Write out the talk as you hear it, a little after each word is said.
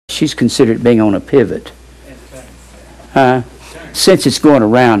she's considered being on a pivot. Since it's going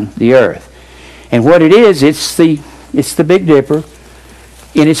around the earth. And what it is, it's the Big Dipper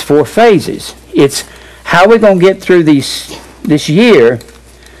in its 4 phases. It's how we're going to get through this year,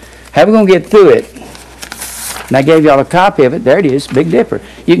 how we're going to get through it. And I gave y'all a copy of it. There it is, Big Dipper.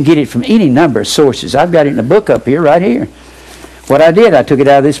 You can get it from any number of sources. I've got it in a book up here, right here. What I did, I took it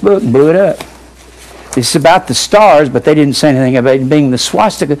out of this book and blew it up. This is about the stars, but they didn't say anything about it being the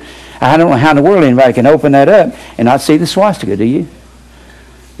swastika. I don't know how in the world anybody can open that up and not see the swastika, do you?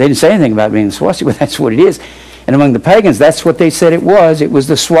 They didn't say anything about it being the swastika, but that's what it is. And among the pagans, that's what they said it was. It was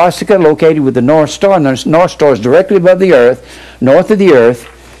the swastika located with the North Star, and the North Star is directly above the earth, north of the earth.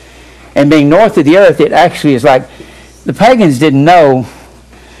 And being north of the earth, it actually is like, the pagans didn't know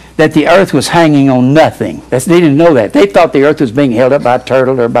that the earth was hanging on nothing. They didn't know that. They thought the earth was being held up by a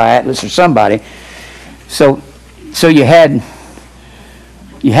turtle or by Atlas or somebody. So you had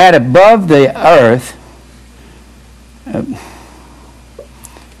above the earth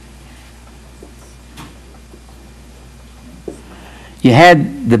you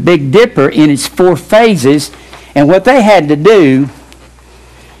had the Big Dipper in its 4 phases, and what they had to do,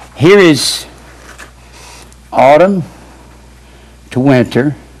 here is autumn to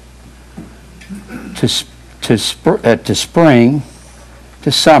winter to spring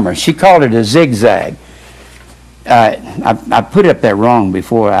to summer. She called it a zigzag. I put it up there wrong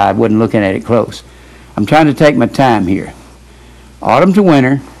before. I wasn't looking at it close. I'm trying to take my time here. Autumn to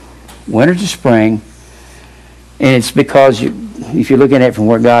winter, winter to spring, and it's because if you're looking at it from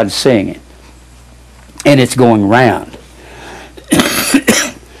where God's seeing it, and it's going round.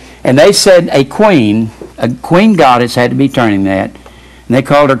 And they said a queen goddess had to be turning that, and they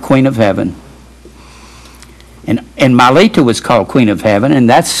called her Queen of Heaven. And Milita was called Queen of Heaven, and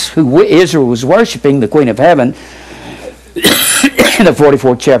that's who Israel was worshiping, the Queen of Heaven, in the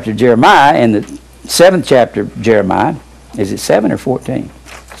 44th chapter of Jeremiah and the 7th chapter of Jeremiah. Is it 7 or 14?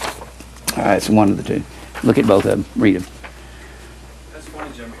 All right, it's one of the two. Look at both of them. Read them. That's funny,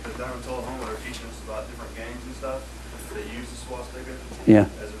 Jim, because down in Tullahoma, they're teaching us about different games and stuff. They use the swastika as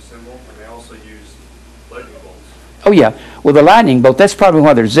a symbol, and they also use lightning bolts. Oh, yeah. Well, the lightning bolt, that's probably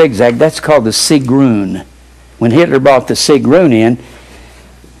why they're zigzag. That's called the Sigrun. When Hitler brought the Sigrun in,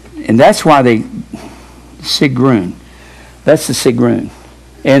 and that's why they, Sigrun. That's the Sigrun.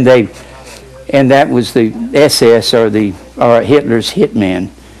 And that was the SS or Hitler's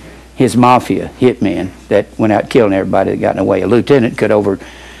hitmen, his mafia hitmen that went out killing everybody that got in the way. A lieutenant could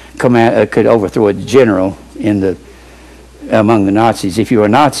overthrow a general among the Nazis. If you were a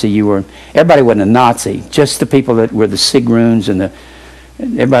Nazi, everybody wasn't a Nazi. Just the people that were the Sigruns and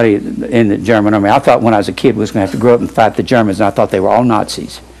everybody in the German army. I thought when I was a kid we was going to have to grow up and fight the Germans, and I thought they were all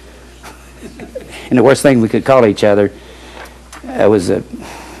Nazis. And the worst thing we could call each other was a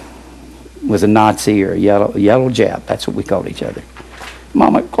Nazi or a yellow jab. That's what we called each other.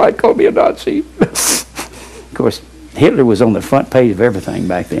 Mama Clyde called me a Nazi. Of course, Hitler was on the front page of everything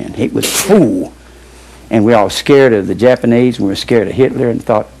back then. He was fool. And we all scared of the Japanese, and we were scared of Hitler and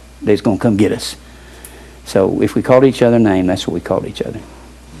thought they was going to come get us. So if we called each other a name, that's what we called each other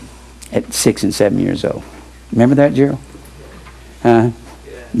at 6 and 7 years old. Remember that, Gerald?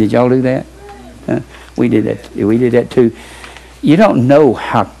 Did y'all do that? We did that. We did that too. You don't know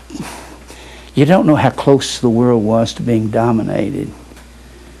how close the world was to being dominated.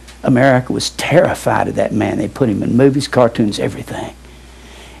 America was terrified of that man. They put him in movies, cartoons, everything.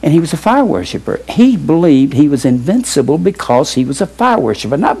 And he was a fire worshiper. He believed he was invincible because he was a fire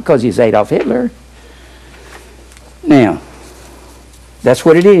worshiper, not because he's Adolf Hitler. Now, that's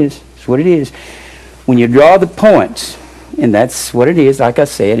what it is. That's what it is. When you draw the points, and that's what it is, like I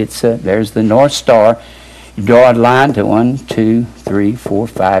said, there's the North Star. You draw a line to 1, 2, 3, 4,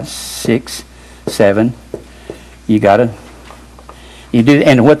 5, 6, 7. You do,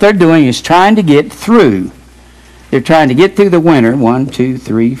 and what they're doing is trying to get through. They're trying to get through the winter. 1, 2,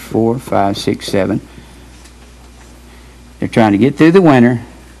 3, 4, 5, 6, 7. They're trying to get through the winter.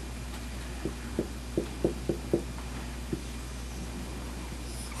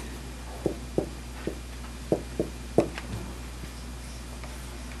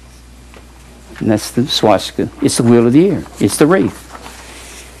 And that's the swastika. It's the wheel of the year. It's the wreath.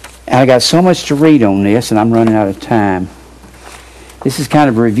 And I got so much to read on this, and I'm running out of time. This is kind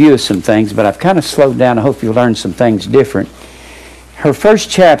of a review of some things, but I've kind of slowed down. I hope you'll learn some things different. Her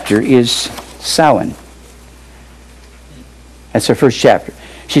first chapter is Samhain. That's her first chapter.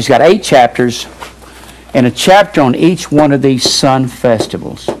 She's got 8 chapters, and a chapter on each one of these sun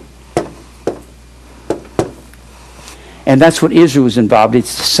festivals. And that's what Israel was involved in.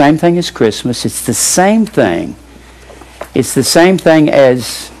 It's the same thing as Christmas. It's the same thing. It's the same thing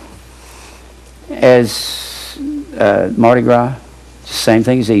as as Mardi Gras? Same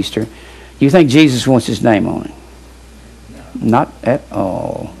thing as Easter. You think Jesus wants his name on it? Not at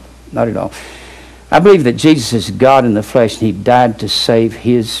all. Not at all. I believe that Jesus is God in the flesh, and he died to save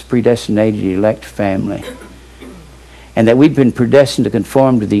his predestinated elect family. And that we've been predestined to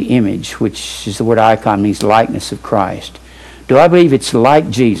conform to the image, which is the word icon, means likeness of Christ. Do I believe it's like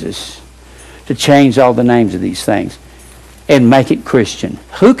Jesus to change all the names of these things and make it Christian?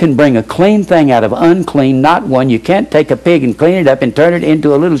 Who can bring a clean thing out of unclean? Not one. You can't take a pig and clean it up and turn it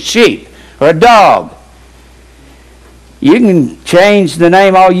into a little sheep or a dog. You can change the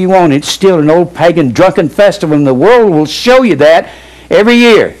name all you want. It's still an old pagan drunken festival, and the world will show you that every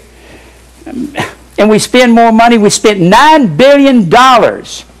year. And we spend more money. We spent $9 billion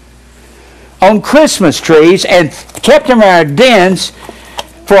on Christmas trees and kept them in our dens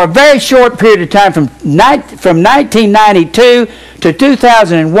for a very short period of time, from 1992 to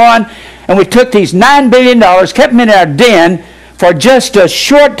 2001. And we took these $9 billion, kept them in our den for just a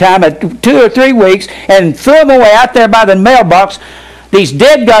short time, 2 or 3 weeks, and threw them away out there by the mailbox, these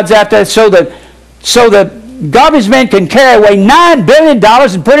dead gods out there, so the garbage men can carry away $9 billion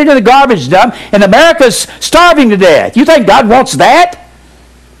and put it in the garbage dump, and America's starving to death. You think God wants that?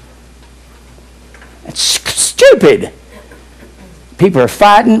 That's stupid. People are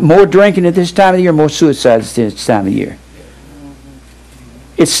fighting, more drinking at this time of the year, more suicides at this time of the year.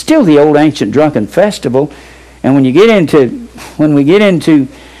 It's still the old ancient drunken festival. And when we get into,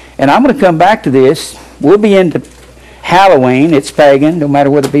 and I'm going to come back to this, we'll be into Halloween. It's pagan, no matter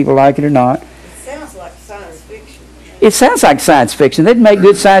whether people like it or not. It sounds like science fiction. It sounds like science fiction. They'd make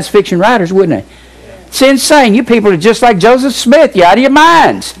good science fiction writers, wouldn't they? It's insane. You people are just like Joseph Smith. You're out of your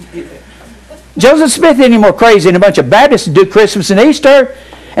minds. Joseph Smith isn't any more crazy than a bunch of Baptists who do Christmas and Easter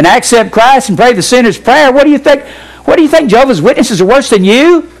and accept Christ and pray the sinner's prayer. What do you think? What do you think Jehovah's Witnesses are worse than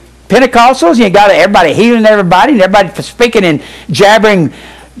you? Pentecostals? You got everybody healing everybody and everybody speaking and jabbering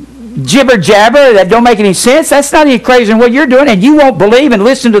jibber jabber that don't make any sense. That's not any crazier than what you're doing, and you won't believe and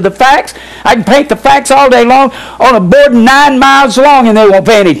listen to the facts. I can paint the facts all day long on a board 9 miles long, and they won't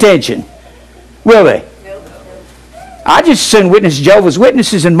pay any attention. Will they? I just send witness Jehovah's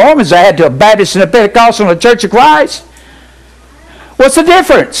Witnesses and Mormons I had to a Baptist and a Pentecostal and a Church of Christ. What's the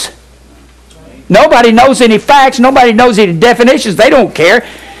difference? Nobody knows any facts. Nobody knows any definitions. They don't care.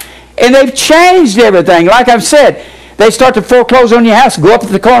 And they've changed everything. Like I've said, they start to foreclose on your house, go up to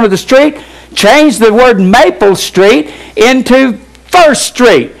the corner of the street, change the word Maple Street into First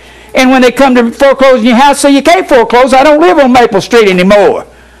Street. And when they come to foreclose on your house, say, you can't foreclose. I don't live on Maple Street anymore.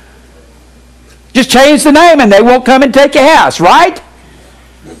 Just change the name and they won't come and take your house, right?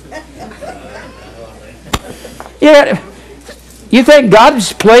 Yeah. You think God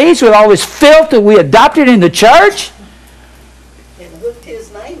is pleased with all this filth that we adopted in the church? And hooked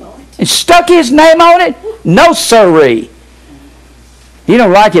his name on it. And stuck his name on it? No siree. He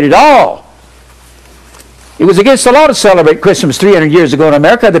don't like it at all. It was against the law to celebrate Christmas 300 years ago in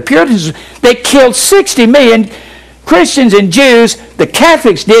America. The Puritans, they killed 60 million Christians and Jews. The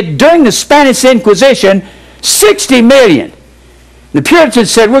Catholics did during the Spanish Inquisition, 60 million. The Puritans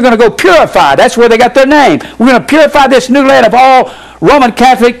said, we're going to go purify. That's where they got their name. We're going to purify this new land of all Roman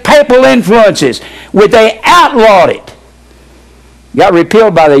Catholic papal influences. They outlawed it. Got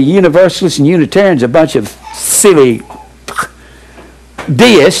repealed by the Universalists and Unitarians, a bunch of silly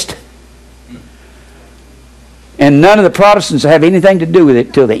deists. And none of the Protestants have anything to do with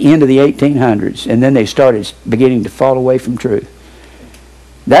it till the end of the 1800s. And then they started beginning to fall away from truth.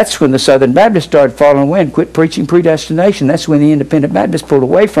 That's when the Southern Baptists started falling away and quit preaching predestination. That's when the Independent Baptists pulled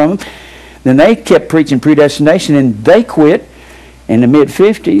away from them. Then they kept preaching predestination, and they quit in the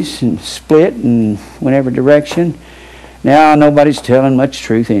mid-50s and split and went every direction. Now nobody's telling much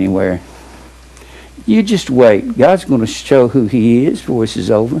truth anywhere. You just wait. God's going to show who he is before this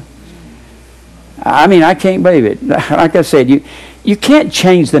is over. I mean, I can't believe it. Like I said, you can't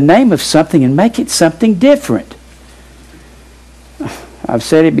change the name of something and make it something different. I've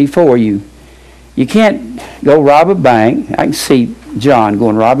said it before. You can't go rob a bank. I can see John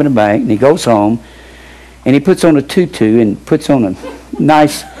going robbing a bank, and he goes home, and he puts on a tutu and puts on a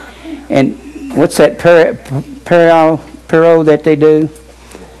nice, and what's that Perot that they do?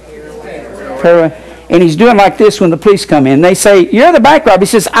 Perot. And he's doing like this when the police come in. They say, "You're the bank robber." He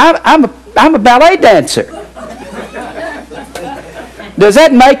says, "I'm a ballet dancer." Does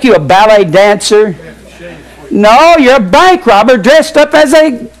that make you a ballet dancer? No, you're a bank robber dressed up as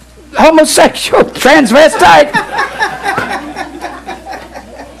a homosexual transvestite.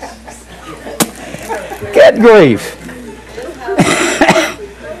 Good grief.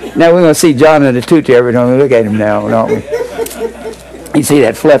 Now we're going to see John in the tutu every time we look at him now, don't we? You see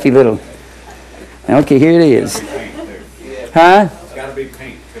that fluffy little Okay, here it is. Huh? It's got to be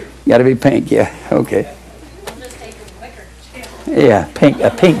pink, too. Got to be pink, yeah. Okay. We'll just take a wicker. Yeah,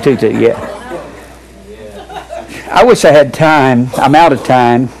 a pink tutu, yeah. I wish I had time. I'm out of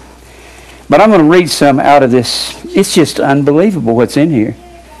time. But I'm going to read some out of this. It's just unbelievable what's in here.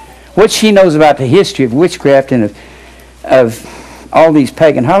 What she knows about the history of witchcraft and of all these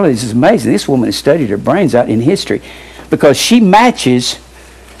pagan holidays is amazing. This woman has studied her brains out in history because she matches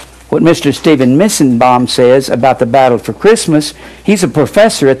what Mr. Stephen Missenbaum says about the battle for Christmas. He's a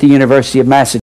professor at the University of Massachusetts.